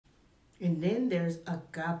And then there's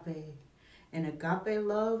agape. And agape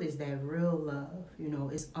love is that real love. You know,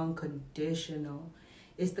 it's unconditional.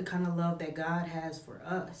 It's the kind of love that God has for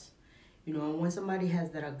us. You know, and when somebody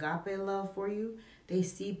has that agape love for you, they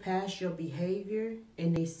see past your behavior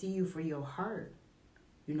and they see you for your heart.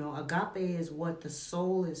 You know, agape is what the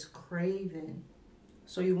soul is craving.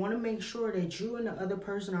 So you want to make sure that you and the other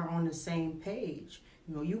person are on the same page.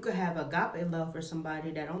 You know, you could have agape love for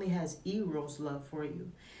somebody that only has eros love for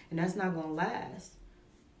you. And that's not going to last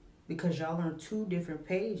because y'all are on two different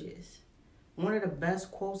pages. One of the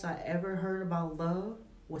best quotes I ever heard about love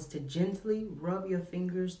was to gently rub your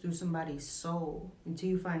fingers through somebody's soul until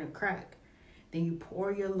you find a crack. Then you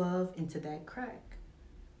pour your love into that crack.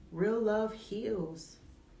 Real love heals.